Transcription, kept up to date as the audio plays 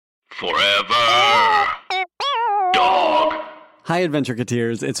Forever. Dog. Hi,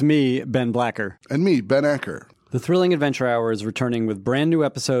 Adventure-Keteers. It's me, Ben Blacker. And me, Ben Acker. The Thrilling Adventure Hour is returning with brand new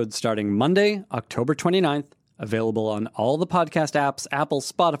episodes starting Monday, October 29th, available on all the podcast apps, Apple,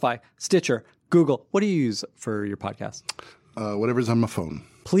 Spotify, Stitcher, Google. What do you use for your podcast? Whatever's on my phone.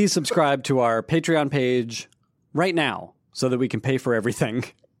 Please subscribe to our Patreon page right now so that we can pay for everything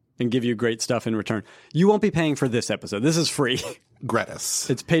and give you great stuff in return. You won't be paying for this episode. This is free. Gratis.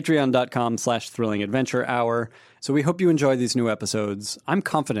 It's patreon.com/thrillingadventurehour. So we hope you enjoy these new episodes. I'm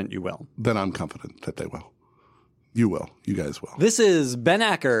confident you will. Then I'm confident that they will. You will. You guys will. This is Ben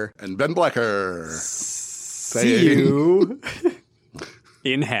Acker. And Ben Blacker. See you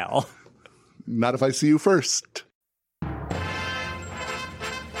in hell. Not if I see you first.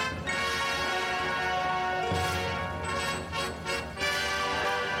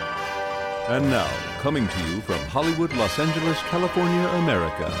 And now, coming to you from Hollywood, Los Angeles, California,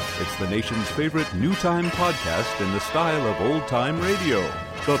 America, it's the nation's favorite new time podcast in the style of old-time radio,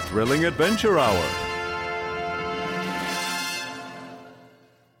 The Thrilling Adventure Hour.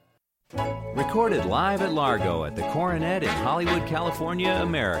 Recorded live at Largo at the Coronet in Hollywood, California,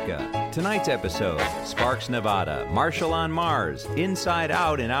 America. Tonight's episode, Sparks, Nevada, Marshal on Mars, Inside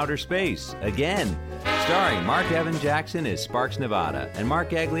Out in Outer Space, again. Starring Mark Evan Jackson as Sparks, Nevada, and Mark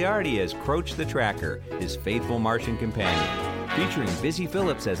Gagliardi as Croach the Tracker, his faithful Martian companion. Featuring Busy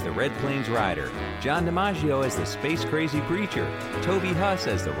Phillips as the Red Plains Rider, John DiMaggio as the space-crazy preacher, Toby Huss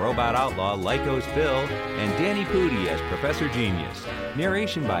as the robot outlaw Lycos Bill, and Danny Pudi as Professor Genius.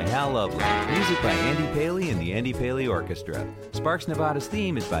 Narration by Hal Loveland, music by Andy Paley and the Andy Paley Orchestra. Sparks, Nevada's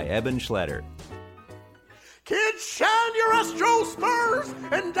theme is by Eben Schletter. Kids, shine your Astro Spurs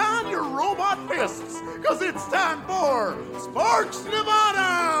and don your robot fists, because it's time for Sparks,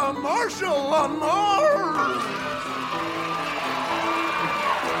 Nevada, Marshal on Mars.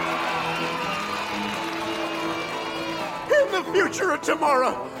 In the future of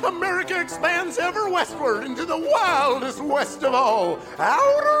tomorrow, America expands ever westward into the wildest west of all,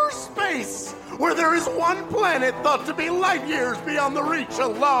 outer space, where there is one planet thought to be light years beyond the reach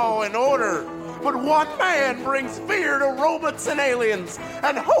of law and order. But one man brings fear to robots and aliens,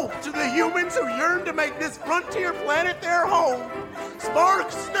 and hope to the humans who yearn to make this frontier planet their home.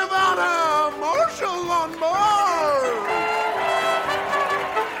 Sparks, Nevada, Marshal on Mars!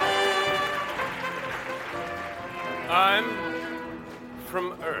 I'm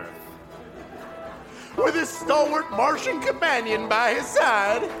from Earth. With his stalwart Martian companion by his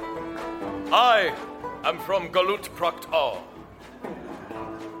side. I am from Galut Praktal.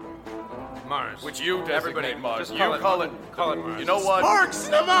 Mars. Which you designate Mars. Just You call it Mars. You know what? Sparks,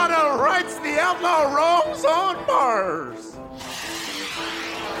 Nevada rights the outlaw wrongs on Mars.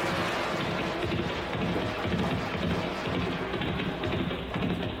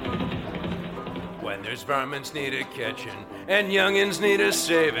 When there's varmints need a catching and youngins need a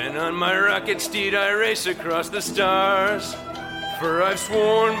saving, on my rocket steed I race across the stars. For I've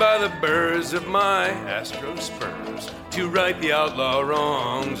sworn by the birds of my astro spurs to right the outlaw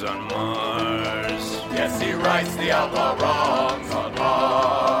wrongs on Mars. Yes, he rights the outlaw wrongs on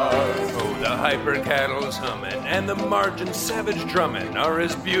Mars. Oh, the hyper cattle's humming and the margin savage drumming are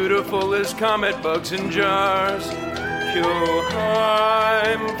as beautiful as comet bugs in jars. Yo,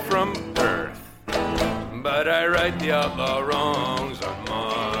 I'm from Earth, but I right the outlaw wrongs on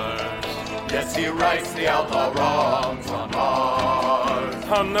Mars. Yes, he rights the outlaw wrongs on Mars.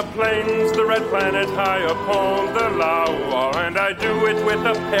 On the plains, the red planet high uphold the law, and I do it with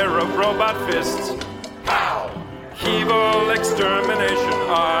a pair of robot fists. Pow! Evil extermination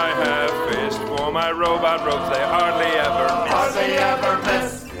I have faced, for my robot rogues they hardly ever miss. Hardly ever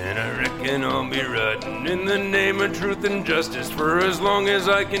miss. And I reckon I'll be riding in the name of truth and justice for as long as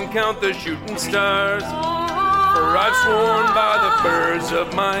I can count the shooting stars. For I've sworn by the birds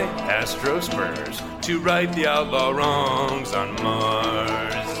of my astro spurs to right the outlaw wrongs on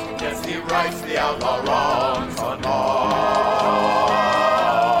Mars. Yes, he rights the outlaw wrongs on Mars.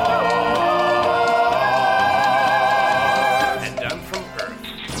 And I'm from Earth.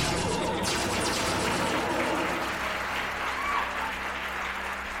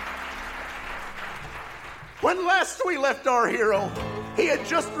 When last we left our hero, he had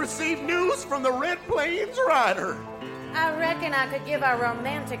just received news from the Red Plains Rider. I reckon I could give our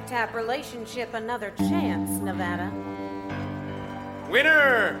romantic type relationship another chance, Nevada.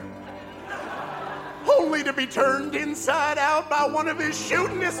 Winner! Only to be turned inside out by one of his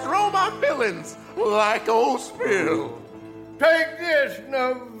shootingest robot villains, Lycos Bill. Take this,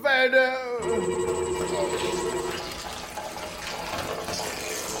 Nevada!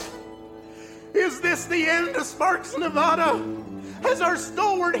 Is this the end of Sparks, Nevada? Has our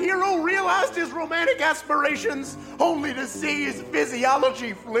stalwart hero realized his romantic aspirations only to see his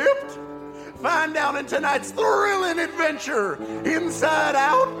physiology flipped? Find out in tonight's thrilling adventure, Inside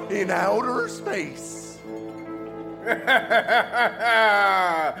Out in Outer Space. Looks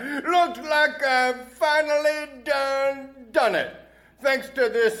like I've finally done it. Thanks to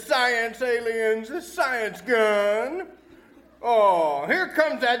this science alien's science gun. Oh, here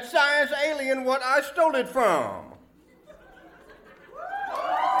comes that science alien what I stole it from.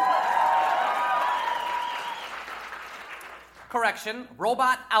 Correction,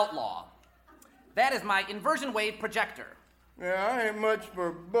 robot outlaw. That is my inversion wave projector. Yeah, I ain't much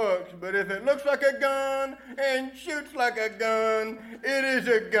for books, but if it looks like a gun and shoots like a gun, it is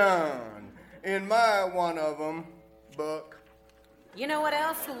a gun. In my one of them, book. You know what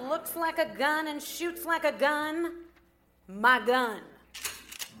else looks like a gun and shoots like a gun? My gun.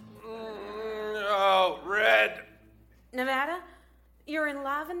 Oh, Red. Nevada, you're in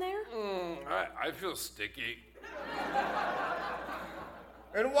live in there? I feel sticky.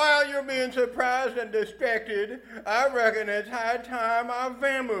 And while you're being surprised and distracted, I reckon it's high time I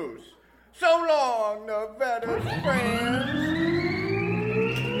vamoose. So long, Nevada's friends.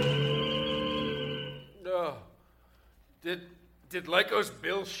 Oh. Did Lyco's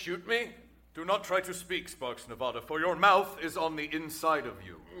Bill shoot me? Do not try to speak, Sparks Nevada, for your mouth is on the inside of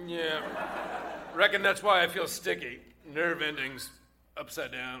you. Yeah. Reckon that's why I feel sticky. Nerve endings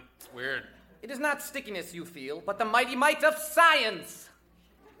upside down. It's weird. It is not stickiness you feel, but the mighty might of science.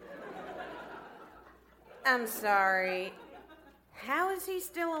 I'm sorry. How is he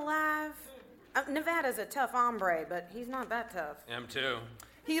still alive? Nevada's a tough hombre, but he's not that tough. Him too.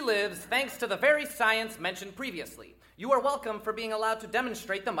 He lives thanks to the very science mentioned previously. You are welcome for being allowed to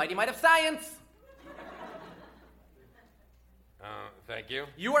demonstrate the mighty might of science. Thank you.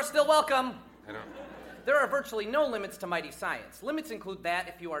 You are still welcome. I don't... There are virtually no limits to mighty science. Limits include that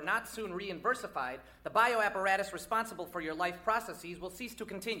if you are not soon reinversified, the bioapparatus responsible for your life processes will cease to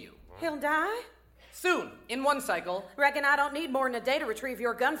continue. He'll die? Soon, in one cycle. Reckon I don't need more than a day to retrieve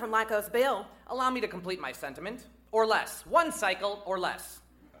your gun from Lyco's Bill. Allow me to complete my sentiment. Or less. One cycle or less.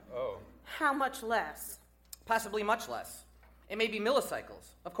 Oh. How much less? Possibly much less. It may be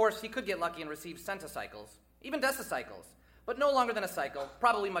millicycles. Of course, he could get lucky and receive centicycles, even decicycles, but no longer than a cycle,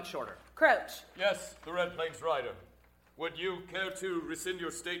 probably much shorter. Croach. Yes, the Red Plains Rider. Would you care to rescind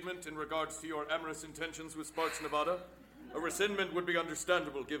your statement in regards to your amorous intentions with Sparks Nevada? A rescindment would be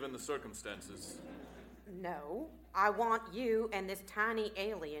understandable given the circumstances. No. I want you and this tiny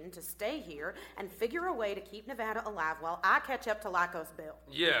alien to stay here and figure a way to keep Nevada alive while I catch up to Lyco's Bill.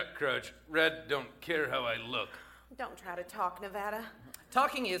 Yeah, Crouch. Red don't care how I look. Don't try to talk, Nevada.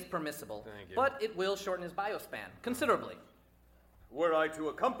 Talking is permissible, but it will shorten his biospan considerably. Were I to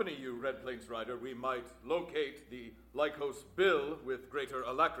accompany you, Red Plains Rider, we might locate the Lycos Bill with greater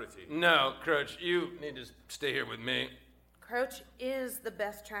alacrity. No, Crouch, you need to stay here with me. Croach is the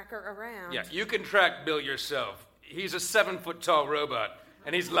best tracker around. Yeah, you can track Bill yourself. He's a 7-foot-tall robot,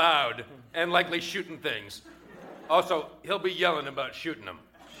 and he's loud and likely shooting things. Also, he'll be yelling about shooting them.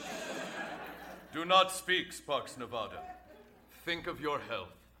 Do not speak, Sparks Nevada. Think of your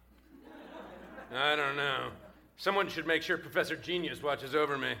health. I don't know. Someone should make sure Professor Genius watches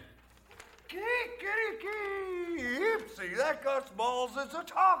over me. Ipsy, that Gutsballs is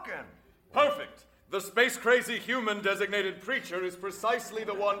a-talking. Perfect. The space-crazy human-designated preacher is precisely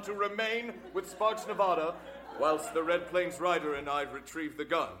the one to remain with Sparks Nevada, whilst the Red Plains Rider and I retrieve the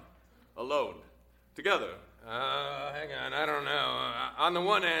gun. Alone. Together. Hang on, I don't know. On the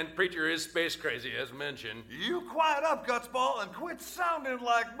one hand, Preacher is space crazy, as mentioned. You quiet up, Gutsball, and quit sounding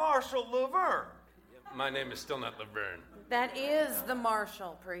like Marshal Laverne. My name is still not Laverne. That is the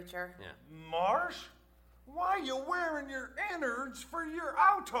Marshal, Preacher. Yeah. Marsh? Why you wearing your innards for your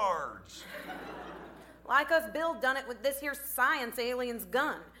outards? Lyco's Bill done it with this here science alien's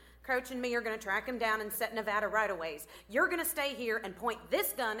gun. Croach and me are going to track him down and set Nevada right-of-ways. You're going to stay here and point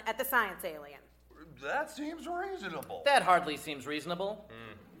this gun at the science alien. That seems reasonable. That hardly seems reasonable.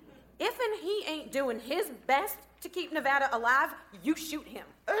 If and he ain't doing his best to keep Nevada alive, you shoot him.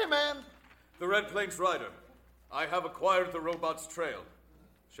 Hey, man. The Red Plains Rider. I have acquired the robot's trail.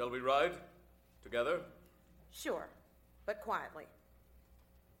 Shall we ride? Together? Sure, but quietly.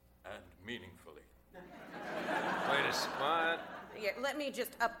 And meaningfully. Wait a second. What? Yeah, let me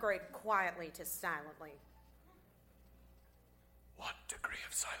just upgrade quietly to silently. What degree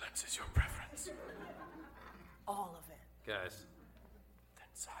of silence is your preference? All of it. Guys, Then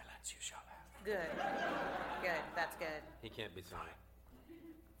silence you shall have. Good. Good, that's good. he can't be silent.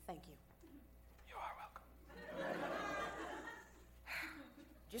 Thank you. You are welcome.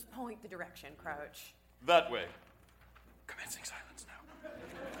 Just point the direction, Croach. That way. Commence dancing silence now.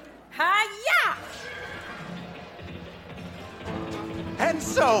 Hi-ya! And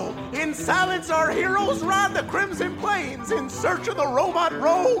so, in silence, our heroes ride the Crimson Plains in search of the robot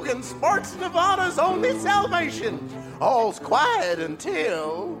rogue and Sparks, Nevada's only salvation. All's quiet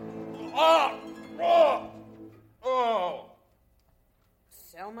until...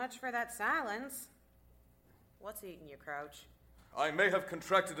 So much for that silence. What's eating you, Crouch? I may have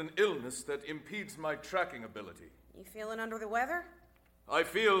contracted an illness that impedes my tracking ability. You feeling under the weather? I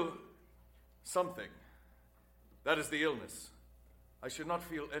feel something. That is the illness. I should not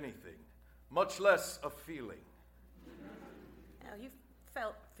feel anything, much less a feeling. Now, you've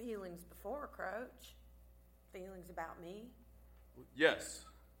felt feelings before, Crouch. Feelings about me. Yes,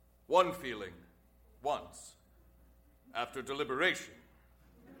 one feeling, once, after deliberation.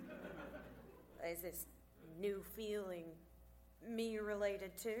 Is this new feeling me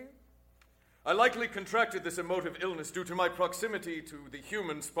related to? I likely contracted this emotive illness due to my proximity to the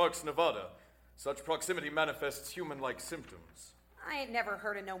human Sparks, Nevada. Such proximity manifests human-like symptoms. I ain't never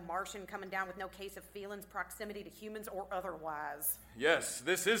heard of no Martian coming down with no case of feelings, proximity to humans, or otherwise. Yes,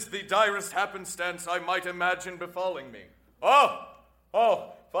 this is the direst happenstance I might imagine befalling me. Oh,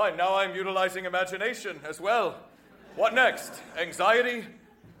 fine, now I'm utilizing imagination as well. What next? Anxiety?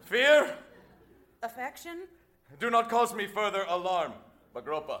 Fear? Affection? Do not cause me further alarm.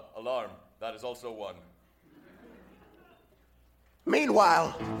 Bagropa, alarm. That is also one.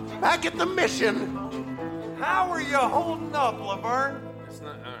 Meanwhile, back at the mission... How are you holding up, Laverne? It's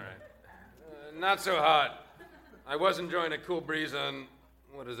not, all right. Not so hot. I was enjoying a cool breeze on,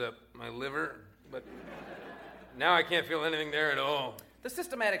 what is that, my liver? But now I can't feel anything there at all. The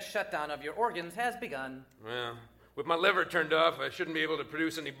systematic shutdown of your organs has begun. Well, with my liver turned off, I shouldn't be able to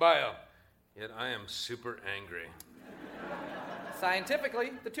produce any bile. Yet I am super angry.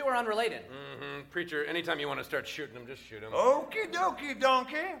 Scientifically, the two are unrelated. Mm-hmm. Preacher, anytime you want to start shooting them, just shoot them. Okie dokie,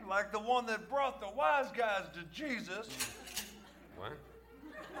 donkey. Like the one that brought the wise guys to Jesus. What?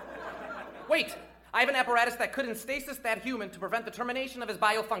 Wait! I have an apparatus that could stasis that human to prevent the termination of his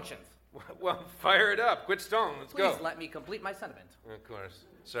biofunctions. Well, fire it up. Quit stalling. Let's go. Please let me complete my sentiment. Of course.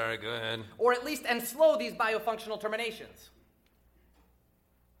 Sorry, go ahead. Or at least slow these biofunctional terminations.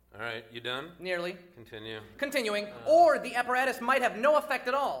 All right, you done? Nearly. Continue. Continuing. Or the apparatus might have no effect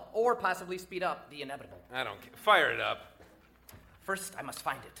at all, or possibly speed up the inevitable. I don't care. Fire it up. First, I must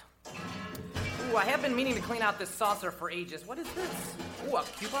find it. Ooh, I have been meaning to clean out this saucer for ages. What is this? Ooh, a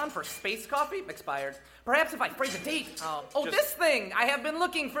coupon for space coffee? Expired. Perhaps if I phrase a date. This thing! I have been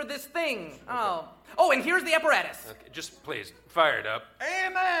looking for this thing. Okay. Oh, and here's the apparatus. Okay, just please, fire it up.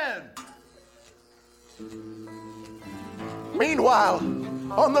 Amen! Meanwhile,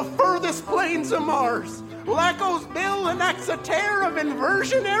 on the furthest plains of Mars, Lacko's Bill enacts a tear of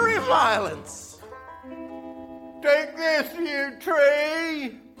inversionary violence. Take this, you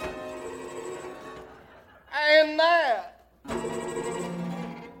tree. And that.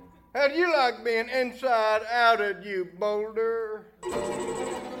 How'd you like being inside outed, you boulder?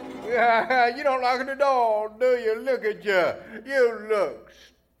 Yeah, you don't like it at all, do you? Look at you. You look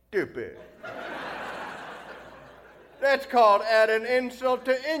stupid. That's called adding insult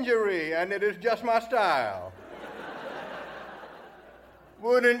to injury, and it is just my style.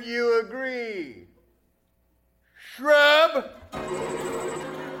 Wouldn't you agree? Shrub?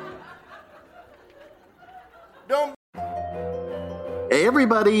 Don't. Hey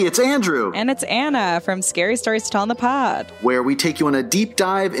everybody, it's Andrew. And it's Anna from Scary Stories to Tell on the Pod, where we take you on a deep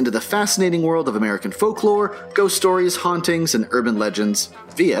dive into the fascinating world of American folklore, ghost stories, hauntings, and urban legends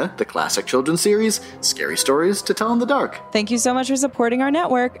via the classic children's series, Scary Stories to Tell in the Dark. Thank you so much for supporting our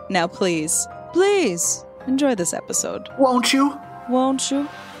network. Now please, enjoy this episode. Won't you? Won't you?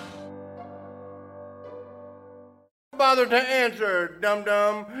 Bother to answer,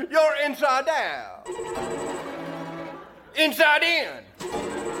 dum-dum. You're inside out. Inside in.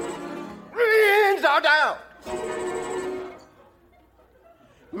 Inside out.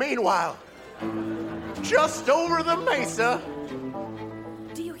 Meanwhile, just over the mesa.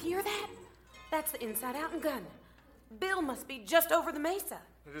 Do you hear that? That's the Inside Out and gun. Bill must be just over the mesa.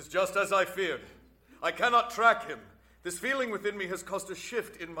 It is just as I feared. I cannot track him. This feeling within me has caused a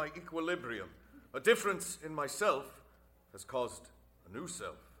shift in my equilibrium. A difference in myself has caused a new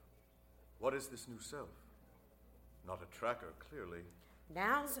self. What is this new self? Not a tracker, clearly.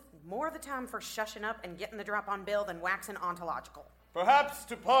 Now's more the time for shushing up and getting the drop on Bill than waxing ontological. Perhaps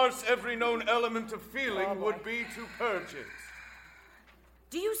to parse every known element of feeling would be to purge it.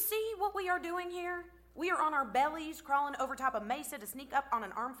 Do you see what we are doing here? We are on our bellies, crawling over top a mesa to sneak up on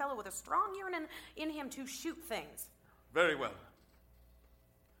an armed fellow with a strong yearning in him to shoot things. Very well.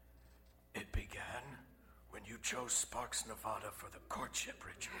 It began when when you chose Sparks, Nevada for the courtship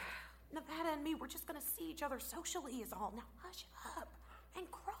ritual. Nevada and me, we're just gonna see each other socially is all. Now hush up and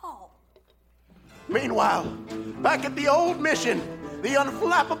crawl. Meanwhile, back at the old mission, the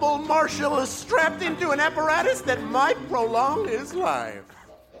unflappable Marshal is strapped into an apparatus that might prolong his life.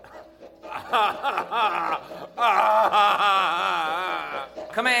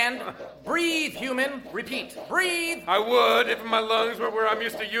 Command, breathe, human. Repeat, breathe. I would if my lungs were where I'm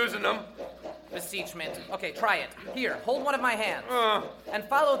used to using them. Beseechment. Okay, try it. Here, hold one of my hands. And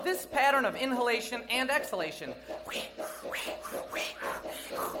follow this pattern of inhalation and exhalation.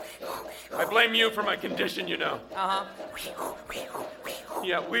 I blame you for my condition, you know. Uh-huh.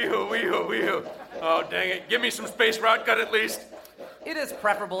 Yeah, wee-hoo, wee-hoo, wee-hoo. Oh, dang it. Give me some space route cut at least. It is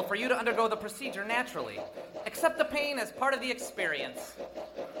preferable for you to undergo the procedure naturally. Accept the pain as part of the experience.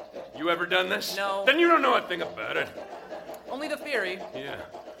 You ever done this? No. Then you don't know a thing about it. Only the theory. Yeah.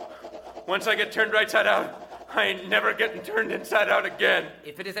 Once I get turned right side out, I ain't never getting turned inside out again.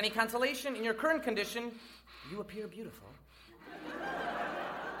 If it is any consolation, in your current condition, you appear beautiful.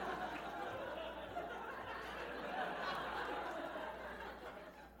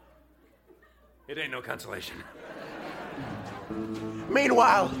 It ain't no consolation.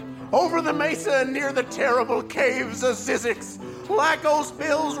 Meanwhile, over the mesa near the terrible caves of Zizix, Lackos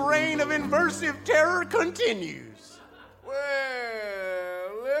Bill's reign of inversive terror continues. Well,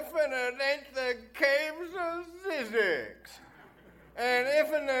 if it ain't the caves of Zizix. And if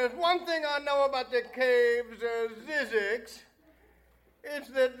there's one thing I know about the caves of Zizix, it's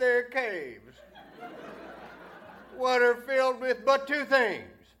that they're caves. What are filled with but two things.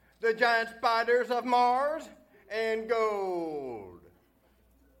 The giant spiders of Mars and gold.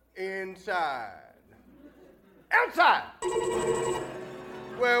 Inside. Outside!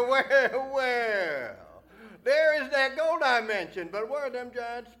 Well. There is that gold I mentioned, but where are them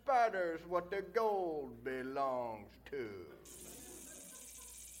giant spiders what the gold belongs to?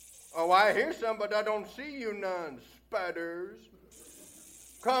 Oh, I hear some, but I don't see you none, spiders.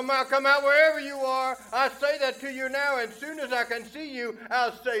 Come out wherever you are. I say that to you now, and soon as I can see you,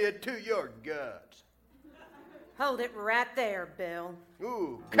 I'll say it to your guts. Hold it right there, Bill.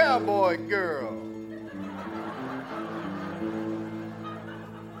 Ooh, cowboy girl.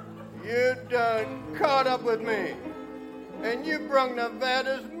 You done caught up with me, and you brung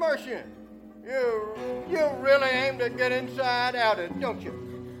Nevada's Marshal. You really aim to get inside out it, don't you?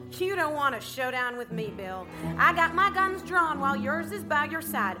 You don't want a showdown with me, Bill. I got my guns drawn while yours is by your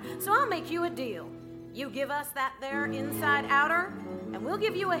side, so I'll make you a deal. You give us that there inside-outer, and we'll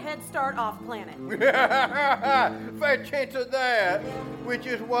give you a head start off planet. Fair chance of that, which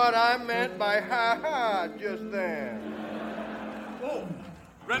is what I meant by ha-ha just then. Oh,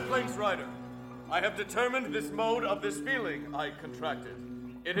 Red Plains Rider, I have determined this mode of this feeling I contracted.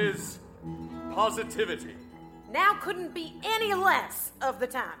 It is positivity. Now couldn't be any less of the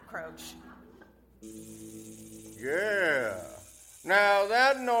time, Croach. Yeah. Now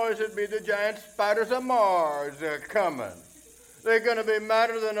that noise would be the giant spiders of Mars coming. They're gonna be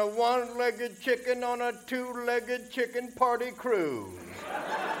madder than a one-legged chicken on a two-legged chicken party cruise.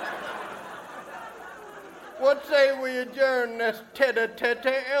 What say we adjourn this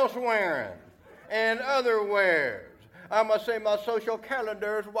tete-a-tete elsewhere and other wares? I must say my social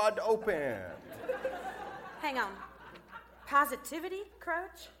calendar is wide open. Hang on. Positivity,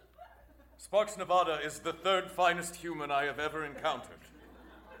 Croach? Sparks, Nevada is the third finest human I have ever encountered.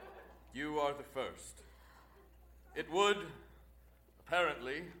 You are the first. It would,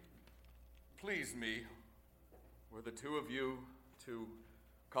 apparently, please me were the two of you to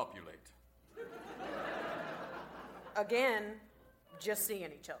copulate. Again, just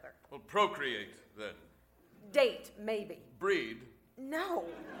seeing each other. Well, procreate, then. Date, maybe. Breed. No.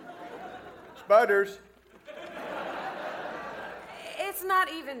 Spiders. It's not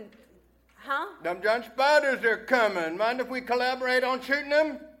even... Huh? Them giant spiders are coming. Mind if we collaborate on shooting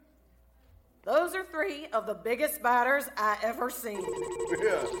them? Those are 3 of the biggest spiders I ever seen.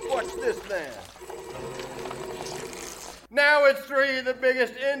 Yeah, watch this then. Now it's 3 of the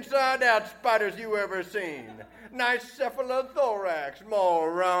biggest inside-out spiders you ever seen. Nice cephalothorax,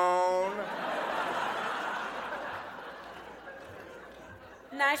 moron.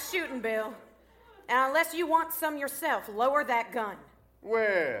 Nice shooting, Bill. And unless you want some yourself, lower that gun.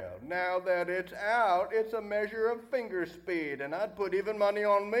 Well, now that it's out, it's a measure of finger speed, and I'd put even money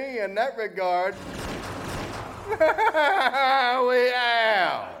on me in that regard. We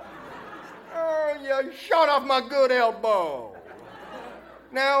out. Oh, you shot off my good elbow.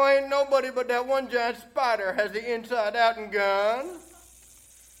 Now ain't nobody but that one giant spider has the inside-out gun.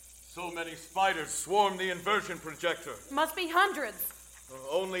 So many spiders swarm the inversion projector. Must be hundreds.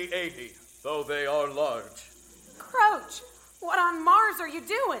 Only 80. though they are large. Croach, what on Mars are you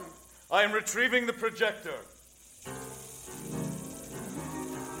doing? I am retrieving the projector.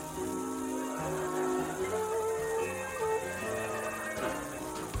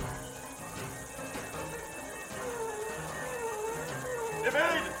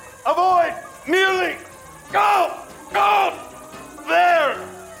 Evade! Avoid! Nearly! Go! Go! There!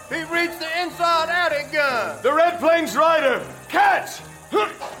 He reached the inside-outy gun. The Red Plains Rider! Catch!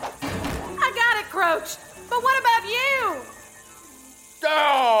 I got it, Croach. But what about you?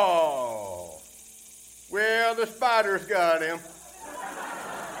 Oh! Well, the spiders got him.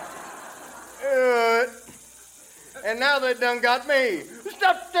 And now they done got me.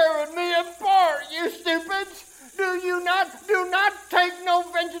 Stop tearing me apart, you stupids! Do not take no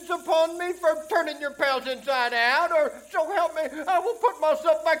vengeance upon me for turning your pals inside out, or so help me, I will put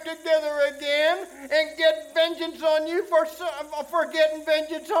myself back together again and get vengeance on you for getting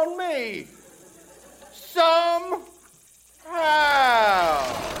vengeance on me. Somehow.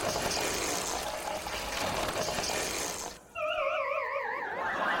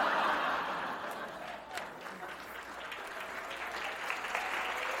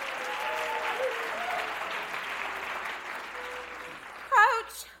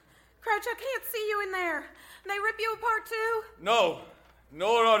 Croach, I can't see you in there. They rip you apart too? No,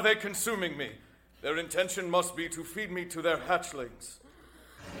 nor are they consuming me. Their intention must be to feed me to their hatchlings.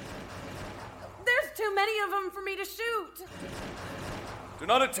 There's too many of them for me to shoot. Do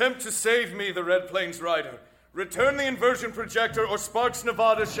not attempt to save me, the Red Plains Rider. Return the inversion projector or Sparks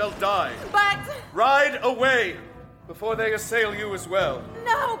Nevada shall die. But... Ride away before they assail you as well.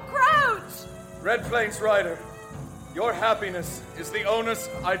 No, Croach! Red Plains Rider, your happiness is the onus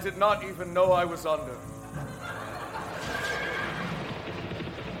I did not even know I was under.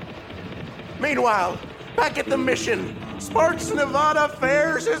 Meanwhile, back at the mission, Sparks Nevada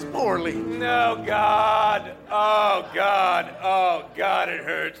fares as poorly. No, God. Oh, God. Oh, God, it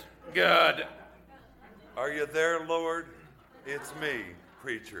hurts. God. Are you there, Lord? It's me,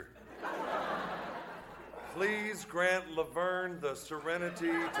 preacher. Please grant Laverne the serenity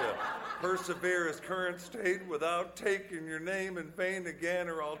to persevere his current state without taking your name in vain again,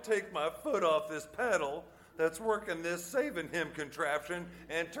 or I'll take my foot off this pedal that's working this saving him contraption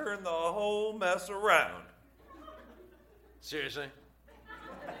and turn the whole mess around. Seriously?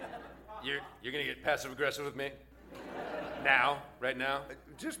 You're gonna get passive aggressive with me? Now? Right now?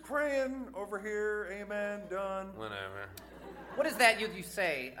 Just praying over here, amen, done. Whatever. What is that you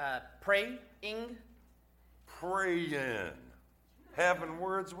say? Praying? Praying. Having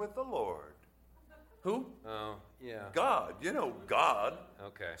words with the Lord. Who? Oh, yeah. God. You know God.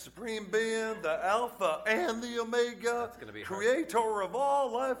 Okay. Supreme being, the Alpha and the Omega. That's gonna be creator hard. Of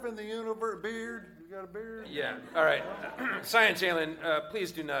all life in the universe. Beard. You got a beard? Yeah. All right. Science alien,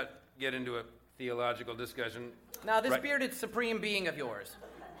 please do not get into a theological discussion. Now, this bearded supreme being of yours,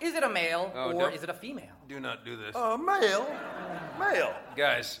 is it a male or is it a female? Do not do this. Male. Male.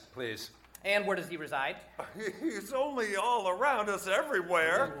 Guys, please. And where does he reside? He's only all around us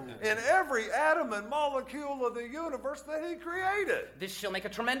everywhere, in every atom and molecule of the universe that he created. This shall make a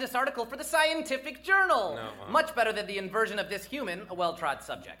tremendous article for the scientific journal. No, Much better than the inversion of this human, a well-trod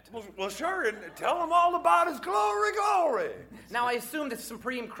subject. Well, sure, and tell him all about his glory. Now, I assume this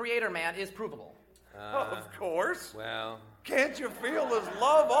supreme creator man is provable. Of course. Well... Can't you feel his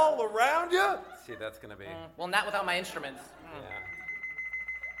love all around you? See, that's gonna be... Well, not without my instruments.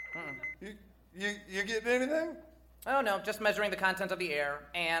 Yeah. You getting anything? Oh, no, just measuring the content of the air,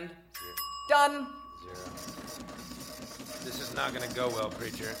 and... Done! 0. This is not gonna go well,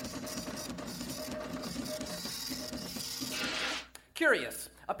 preacher. Curious.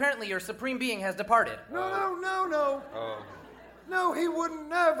 Apparently your supreme being has departed. No. Oh. No, he wouldn't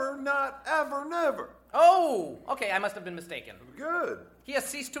never, not ever, never. Oh, okay, I must have been mistaken. Good. He has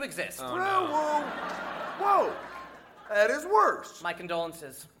ceased to exist. Oh, no. Whoa. That is worse. My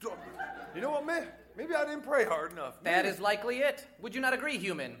condolences. You know what, man? Maybe I didn't pray hard enough. That is likely it. Would you not agree,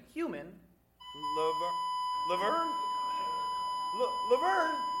 human? Human? Laverne?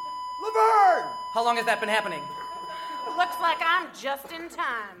 Laverne? How long has that been happening? Looks like I'm just in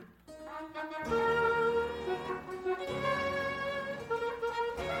time.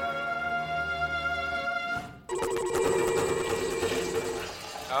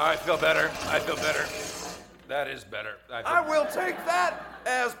 Oh, I feel better. That is better. I will take that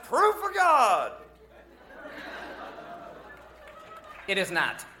as proof of God. It is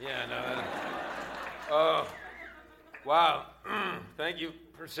not. Yeah, no. Oh, wow. Thank you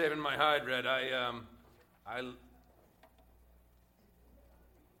for saving my hide, Red. I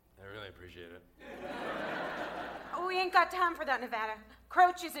really appreciate it. We ain't got time for that, Nevada.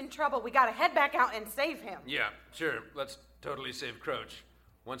 Croach is in trouble. We gotta head back out and save him. Yeah, sure. Let's totally save Croach.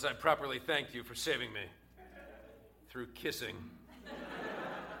 Once I properly thank you for saving me. Through kissing.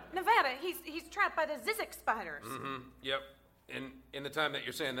 Nevada, he's trapped by the Zizek spiders. Mm-hmm. Yep. In the time that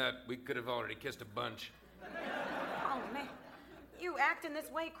you're saying that, we could have already kissed a bunch. Oh, man. You acting this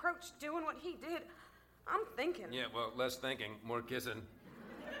way, Croach doing what he did. I'm thinking. Yeah, well, less thinking, more kissing.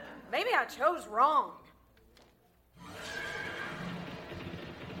 Maybe I chose wrong.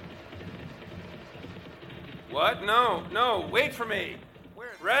 What? No, wait for me.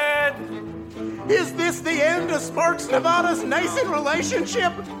 Red! Is this the end of Sparks Nevada's nascent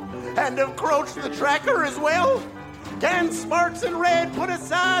relationship? And of Croach the Tracker as well? Can Sparks and Red put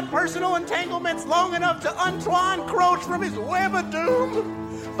aside personal entanglements long enough to untwine Croach from his web of doom?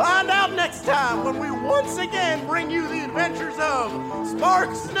 Find out next time when we once again bring you the adventures of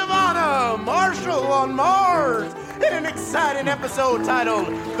Sparks Nevada, Marshal on Mars, in an exciting episode titled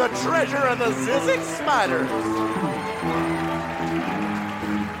The Treasure of the Zizek Spiders.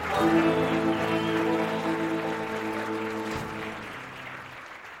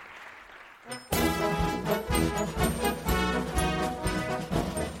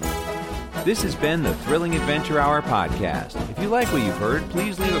 This has been the Thrilling Adventure Hour podcast. If you like what you've heard,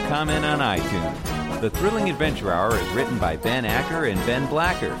 please leave a comment on iTunes. The Thrilling Adventure Hour is written by Ben Acker and Ben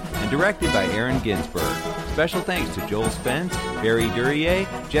Blacker and directed by Aaron Ginsberg. Special thanks to Joel Spence, Barry Duryea,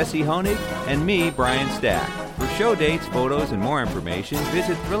 Jesse Honig, and me, Brian Stack. For show dates, photos, and more information,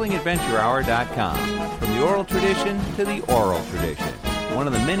 visit thrillingadventurehour.com. From the oral tradition to the oral tradition. One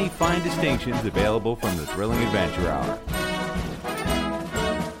of the many fine distinctions available from the Thrilling Adventure Hour.